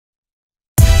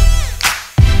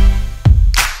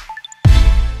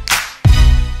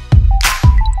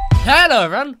Hello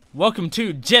everyone, welcome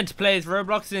to Gent Plays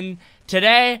Roblox, and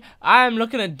today I'm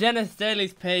looking at Denis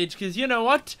Daly's page because you know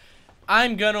what?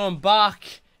 I'm going to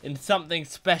embark in something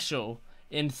special,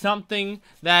 in something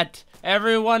that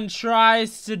everyone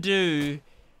tries to do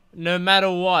no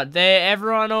matter what.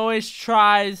 Everyone always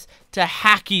tries to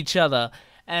hack each other,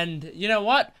 and you know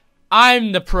what?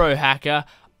 I'm the pro hacker.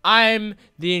 I'm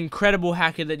the incredible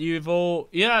hacker that you've all...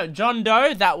 You know, John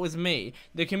Doe, that was me.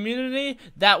 The community,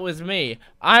 that was me.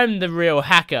 I'm the real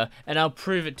hacker, and I'll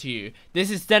prove it to you. This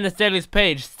is Denis Daly's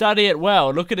page. Study it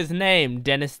well. Look at his name,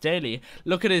 Denis Daly.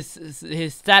 Look at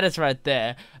his status right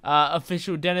there.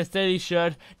 Official Denis Daly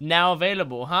shirt now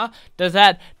available, huh? Does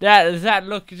that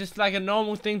look just like a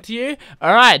normal thing to you?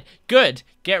 Alright, good.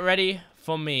 Get ready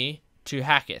for me to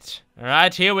hack it.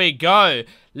 Alright, here we go.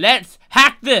 Let's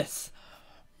hack this!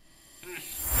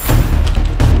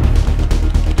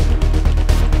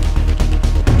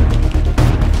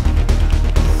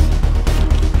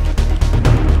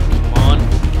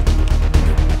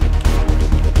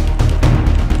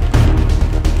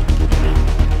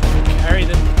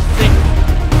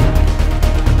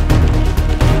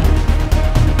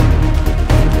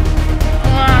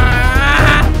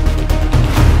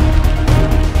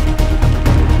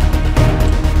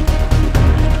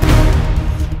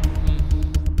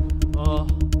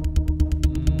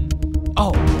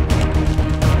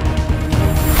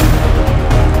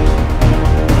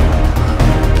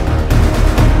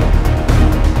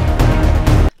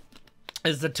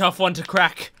 It's a tough one to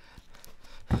crack.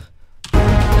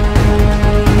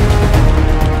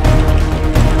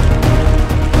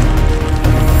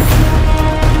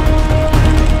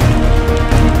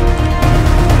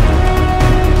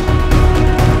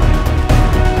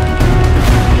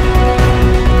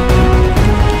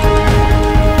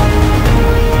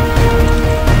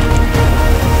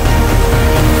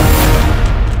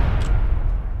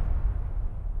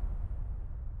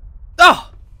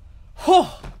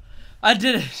 I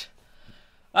did it!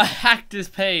 I hacked his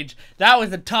page. That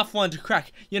was a tough one to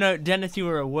crack. You know, Denis, you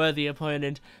were a worthy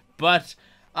opponent, but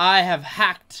I have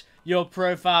hacked your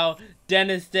profile.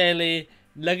 Denis Daly.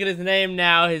 Look at his name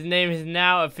now. His name is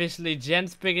now officially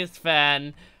Gent's biggest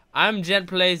fan. I'm Gent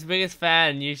Play's biggest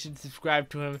fan. You should subscribe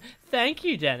to him. Thank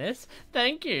you, Denis.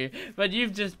 Thank you. But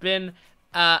you've just been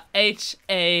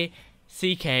H-A-C-K-E-D.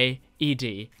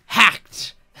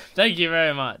 Hacked. Thank you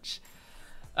very much.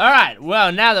 Alright,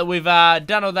 well, now that we've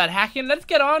done all that hacking, let's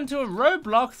get on to a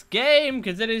Roblox game,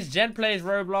 because it is Gent Plays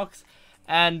Roblox,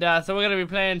 and so we're going to be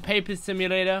playing Papers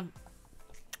Simulator,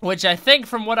 which I think,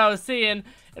 from what I was seeing,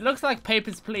 it looks like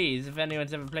Papers, Please, if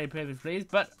anyone's ever played Papers, Please,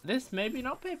 but this maybe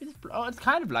not Papers, oh, it's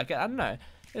kind of like it, I don't know,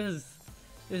 this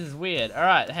is weird.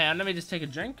 Alright, hang on, let me just take a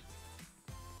drink.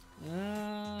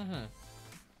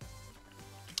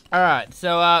 Alright,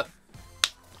 so,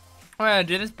 I'm gonna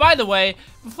do this. By the way,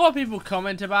 before people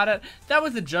comment about it, that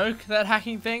was a joke, that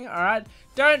hacking thing, alright?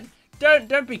 Don't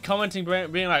be commenting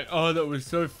being like, oh, that was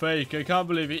so fake, I can't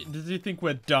believe it. Does he think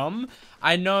we're dumb?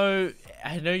 I know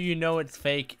you know it's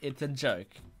fake, it's a joke.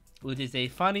 It is a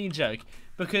funny joke.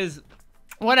 Because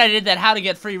when I did that how to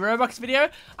get free Robux video,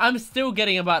 I'm still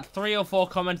getting about 3 or 4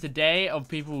 comments a day of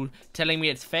people telling me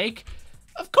it's fake.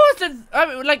 Of course it's, I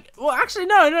mean, like, well, actually,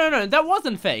 no, that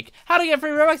wasn't fake. How to get free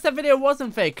Robux, that video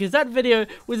wasn't fake, because that video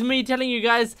was me telling you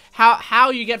guys how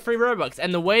you get free Robux,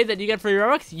 and the way that you get free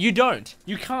Robux, you don't.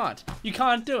 You can't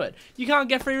do it. You can't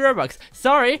get free Robux.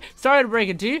 Sorry to break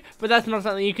it to you, but that's not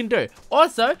something you can do.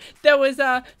 Also,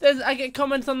 I get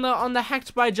comments on the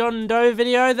Hacked by John Doe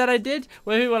video that I did,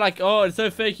 where people were like, oh, it's so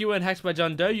fake, you weren't hacked by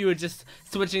John Doe, you were just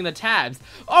switching the tabs.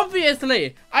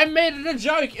 Obviously, I made it a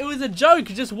joke. It was a joke.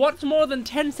 Just watch more than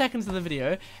 10 seconds of the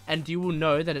video and you will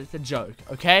know that it's a joke,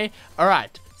 okay?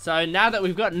 Alright, so now that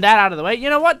we've gotten that out of the way, you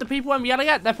know what? The people I'm yelling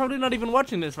at, they're probably not even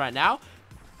watching this right now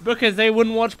because they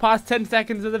wouldn't watch past 10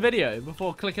 seconds of the video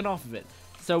before clicking off of it.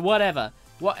 So whatever,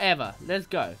 let's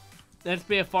go. Let's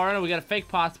be a foreigner. We got a fake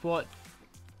passport.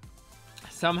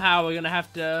 Somehow we're gonna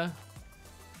have to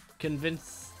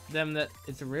convince them that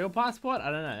it's a real passport. I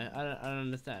don't know. I don't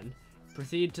understand.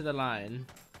 Proceed to the line.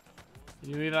 If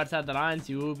you move outside the lines,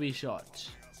 you will be shot.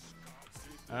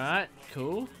 Alright,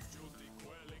 cool.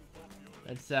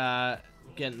 Let's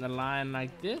get in the line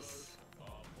like this.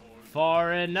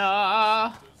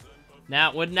 Foreigner.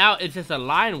 Now it's just a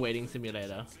line waiting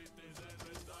simulator.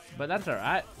 But that's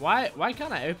alright. Why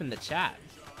can't I open the chat?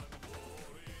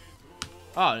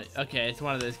 Oh, okay, it's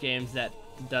one of those games that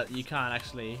you can't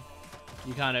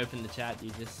open the chat,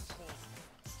 you just...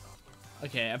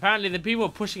 Okay, apparently the people are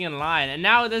pushing in line, and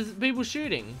now there's people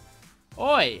shooting.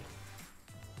 Oi!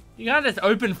 You can't just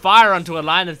open fire onto a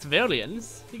line of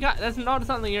civilians. You can't. That's not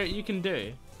something you can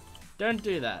do. Don't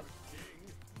do that.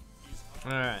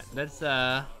 Alright, let's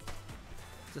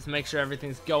just make sure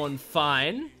everything's going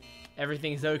fine.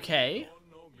 Everything's okay.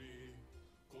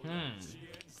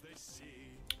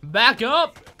 Back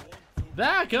up!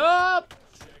 Back up!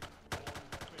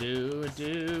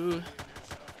 Do.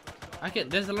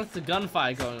 There's lots of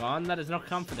gunfire going on. That is not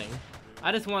comforting.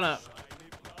 I just wanna...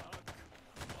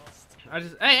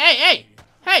 Hey!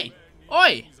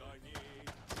 Oi!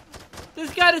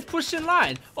 This guy just pushed in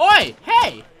line. Oi!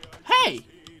 Hey!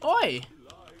 Oi!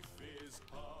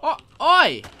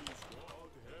 Oi!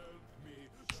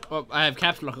 Well, I have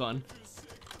caps lock on.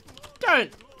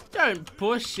 Don't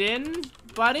push in,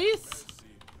 buddies.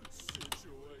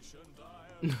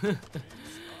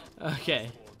 Okay.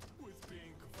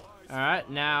 Alright,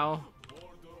 now.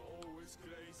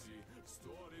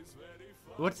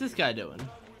 What's this guy doing?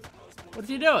 What's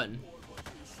he doing?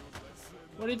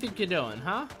 What do you think you're doing,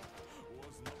 huh?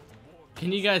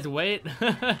 Can you guys wait?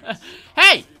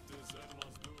 Hey!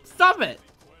 Stop it!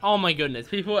 Oh my goodness,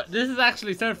 people, this is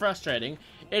actually so frustrating.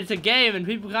 It's a game and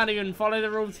people can't even follow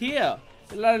the rules here.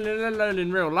 Let alone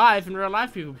in real life. In real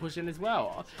life, people push in as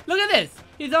well. Look at this!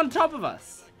 He's on top of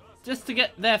us. Just to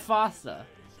get there faster.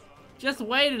 Just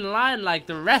wait in line like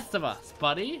the rest of us,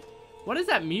 buddy. What is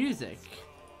that music?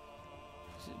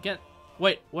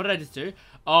 Wait, what did I just do?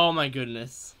 Oh my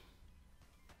goodness.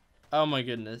 Oh my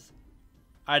goodness.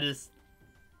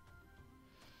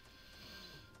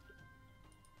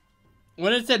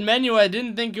 When it said menu, I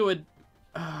didn't think it would...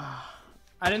 I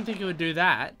didn't think it would do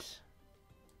that.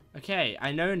 Okay,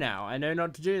 I know now. I know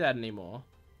not to do that anymore.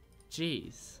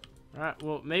 Jeez. Alright,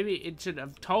 well, maybe it should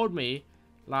have told me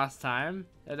last time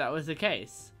that that was the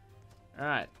case.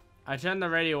 Alright. I turned the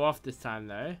radio off this time,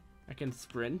 though. I can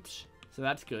sprint, so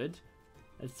that's good.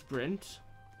 Let's sprint.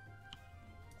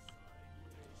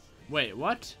 Wait,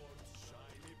 what?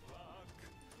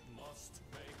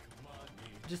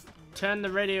 Just turn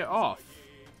the radio off.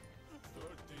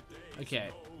 Okay.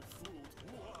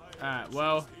 Alright,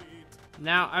 well,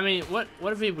 now, I mean, what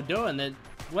are people doing?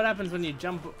 What happens when you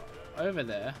jump over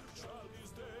there?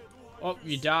 Oh,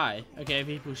 you die. Okay,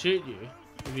 people shoot you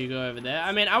if you go over there.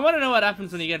 I mean, I want to know what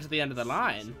happens when you get to the end of the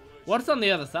line. What's on the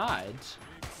other side?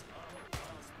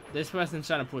 This person's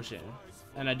trying to push in,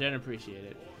 and I don't appreciate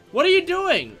it. What are you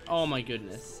doing? Oh my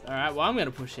goodness. Alright, well, I'm going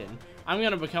to push in. I'm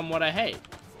going to become what I hate.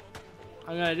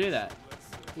 I'm going to do that.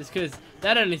 Just because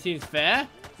that only seems fair,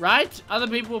 right? Other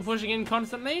people are pushing in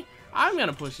constantly. I'm going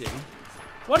to push in.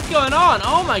 What's going on?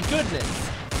 Oh my goodness.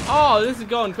 Oh, this is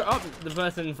going... Oh, the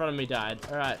person in front of me died.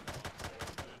 Alright.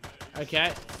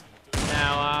 Okay.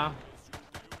 Now,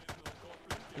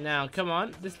 come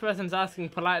on. This person's asking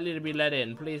politely to be let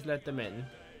in. Please let them in.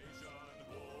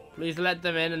 Please let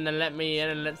them in and then let me in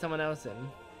and let someone else in.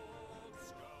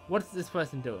 What's this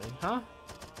person doing? Huh?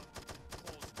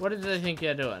 What do they think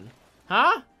they're doing?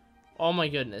 Huh? Oh my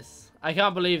goodness. I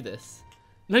can't believe this.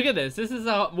 Look at this. This is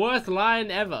the worst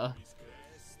line ever.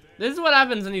 This is what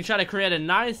happens when you try to create a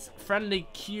nice, friendly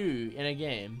queue in a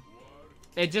game.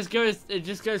 It just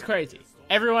goes crazy.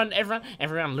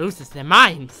 Everyone loses their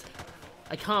minds.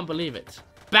 I can't believe it.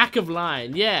 Back of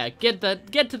line. Yeah, get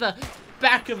to the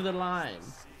back of the line.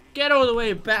 Get all the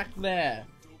way back there.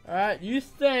 Alright, you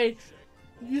stay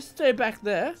back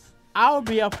there. I'll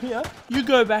be up here. You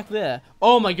go back there.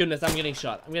 Oh my goodness, I'm getting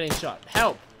shot. I'm getting shot.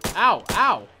 Help. Ow,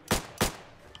 ow.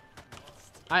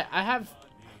 I have...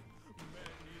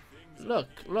 Look.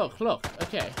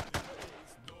 Okay.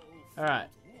 Alright.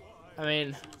 I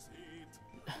mean...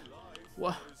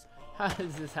 What? How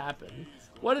does this happen?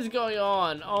 What is going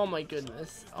on? Oh my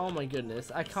goodness. Oh my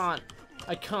goodness. I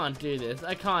can't do this.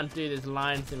 I can't do this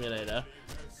line simulator.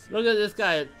 Look at this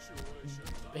guy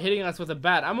hitting us with a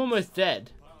bat. I'm almost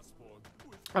dead.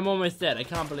 I'm almost dead. I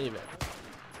can't believe it.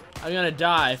 I'm gonna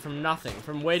die from nothing,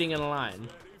 from waiting in a line.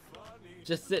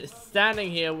 Just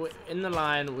standing here in the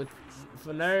line with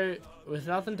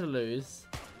nothing to lose,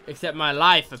 except my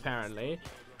life apparently.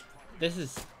 This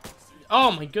is...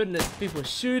 Oh my goodness! People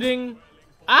shooting.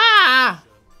 Ah!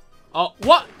 Oh,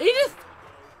 what? He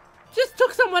just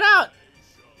took someone out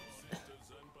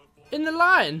in the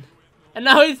line. And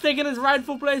now he's taking his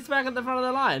rightful place back at the front of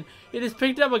the line. He just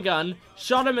picked up a gun,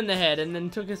 shot him in the head, and then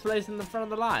took his place in the front of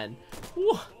the line.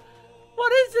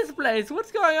 What is this place?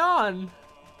 What's going on?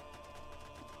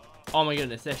 Oh my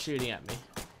goodness, they're shooting at me.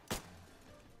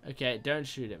 Okay, don't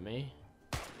shoot at me.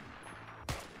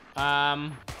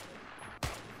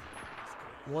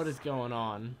 What is going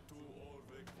on?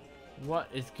 What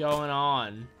is going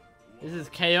on? This is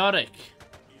chaotic.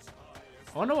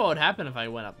 I wonder what would happen if I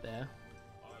went up there.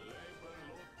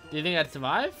 Do you think I'd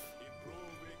survive?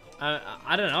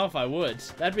 I don't know if I would.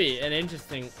 That'd be an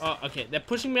interesting... Oh, okay. They're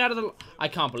pushing me out of the... I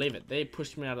can't believe it. They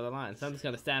pushed me out of the line. So I'm just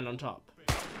going to stand on top.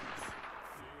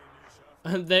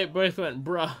 And they both went,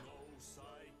 bruh.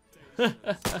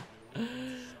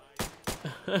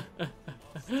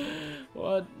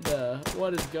 What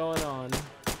is going on?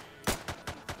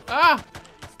 Ah!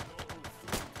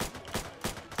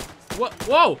 What?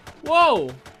 Whoa! Whoa!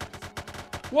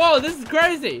 Whoa, this is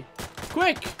crazy!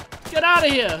 Quick! Get out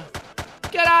of here!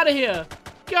 Get out of here!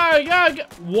 Go, go, go!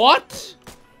 What?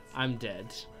 I'm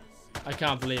dead. I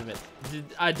can't believe it. Did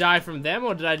I die from them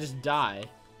or did I just die?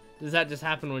 Does that just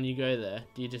happen when you go there?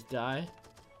 Do you just die?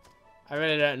 I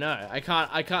really don't know. I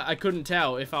couldn't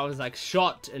tell if I was like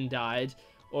shot and died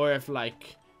or if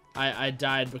like I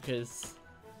died because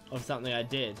of something I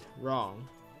did wrong.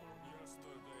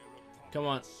 Come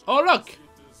on. Oh look!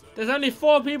 There's only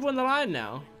 4 people in the line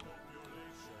now.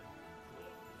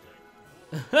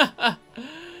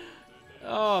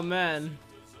 Oh man.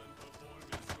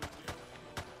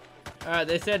 Alright,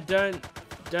 they said don't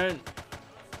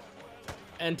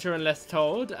enter unless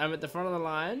told. I'm at the front of the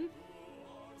line.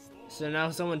 So now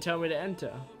someone tell me to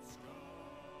enter.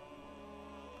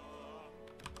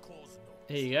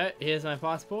 Here you go. Here's my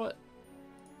passport.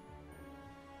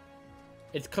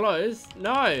 It's closed.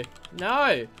 No.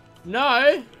 No.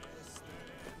 No.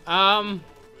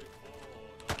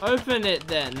 Open it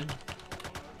then.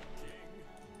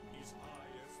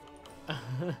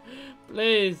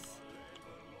 Please.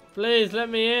 Please let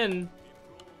me in.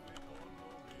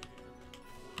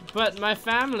 But my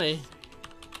family.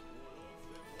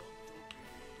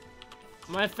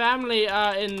 My family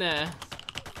are in there.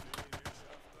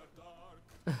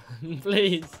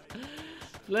 Please.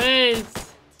 Please.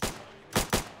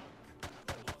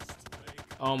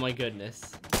 Oh my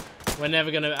goodness. I'm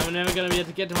never gonna be able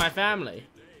to get to my family.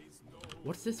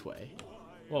 What's this way?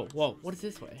 Whoa, whoa, what is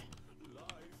this way?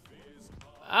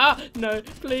 Ah, no,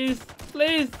 please,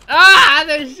 please. Ah,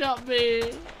 they shot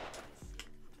me.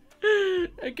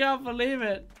 I can't believe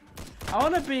it. I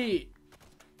wanna be...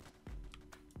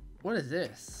 What is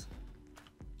this?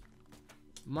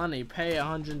 Money, pay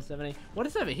 170. What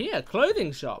is over here?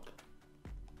 Clothing shop.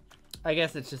 I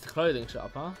guess it's just a clothing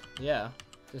shop, huh? Yeah.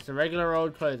 Just a regular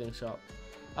old clothing shop.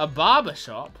 A barber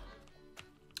shop.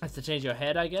 That's to change your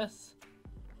head, I guess.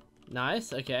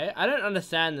 Nice, okay. I don't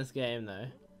understand this game, though.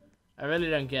 I really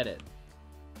don't get it.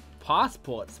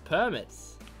 Passports,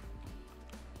 permits.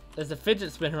 There's a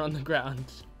fidget spinner on the ground.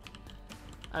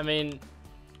 I mean...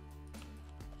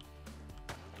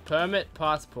 Permit,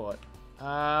 passport.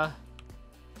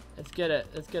 Let's get a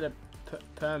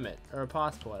permit or a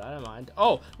passport. I don't mind.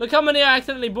 Oh, look how many I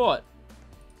accidentally bought.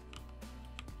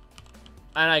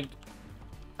 And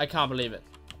I can't believe it.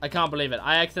 I can't believe it.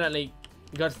 I accidentally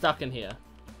got stuck in here.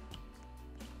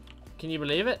 Can you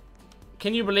believe it?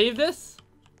 Can you believe this?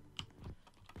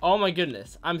 Oh my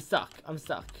goodness. I'm stuck. I'm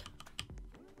stuck.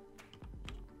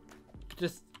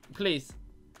 Just, please.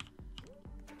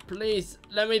 Please,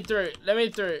 let me through. Let me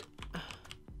through.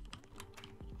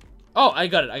 Oh, I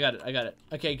got it. I got it. I got it.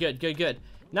 Okay, good, good, good.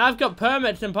 Now I've got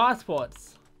permits and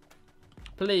passports.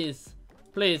 Please.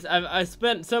 Please, I've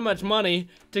spent so much money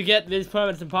to get these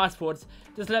permits and passports.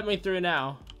 Just let me through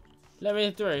now. Let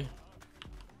me through.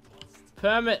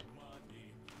 Permit.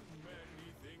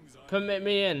 Permit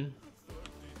me in.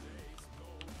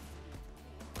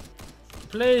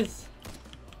 Please.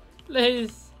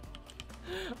 Please.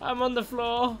 I'm on the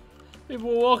floor. People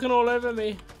are walking all over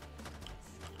me.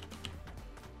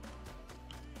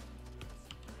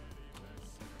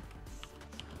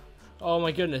 Oh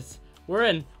my goodness. We're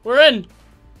in. We're in.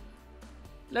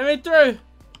 Let me through.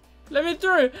 Let me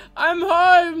through. I'm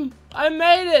home. I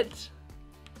made it.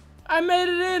 I made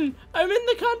it in. I'm in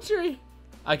the country.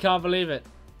 I can't believe it.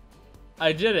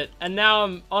 I did it. And now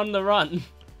I'm on the run.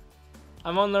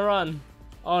 I'm on the run.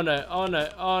 Oh no. Oh no.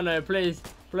 Oh no. Please.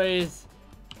 Please.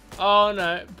 Oh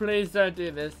no. Please don't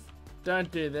do this. Don't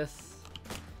do this.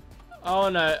 Oh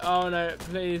no. Oh no.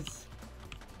 Please.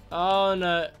 Oh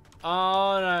no.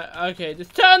 Oh no. Okay.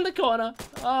 Just turn the corner.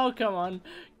 Oh, come on.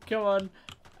 Come on.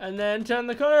 And then turn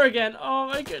the corner again. Oh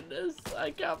my goodness.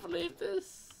 I can't believe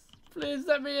this. Please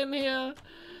let me in here.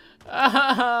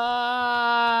 Ah.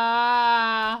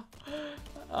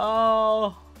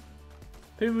 Oh.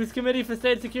 People's Committee for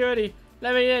State Security.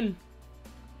 Let me in.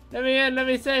 Let me in. Let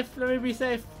me safe. Let me be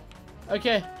safe.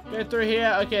 Okay. Go through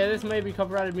here. Okay. This may be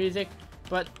copyrighted music.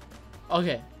 But.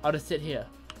 Okay. I'll just sit here.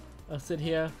 I'll sit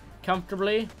here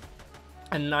comfortably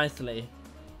and nicely.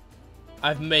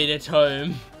 I've made it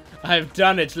home. I've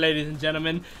done it, ladies and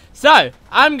gentlemen. So,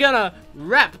 I'm gonna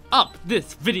wrap up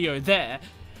this video there.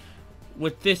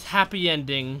 with this happy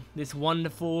ending, this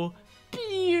wonderful,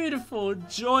 beautiful,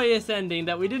 joyous ending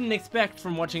that we didn't expect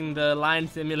from watching the Line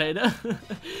Simulator.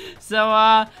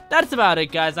 So, that's about it,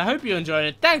 guys. I hope you enjoyed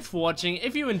it. Thanks for watching.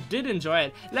 If you did enjoy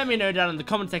it, let me know down in the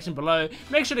comment section below.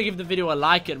 Make sure to give the video a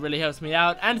like. It really helps me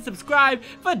out. And subscribe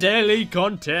for daily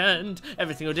content.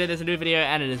 Every single day there's a new video,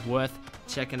 and it is worth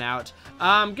checking out.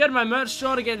 Go to my merch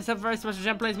store to get yourself very special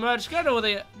Gem Plays merch. Go to all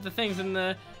the things in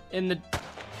the...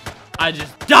 I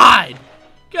just died!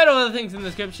 Go to all the things in the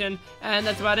description, and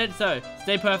that's about it. So,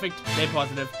 stay perfect, stay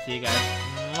positive. See you guys.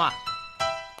 Mwah.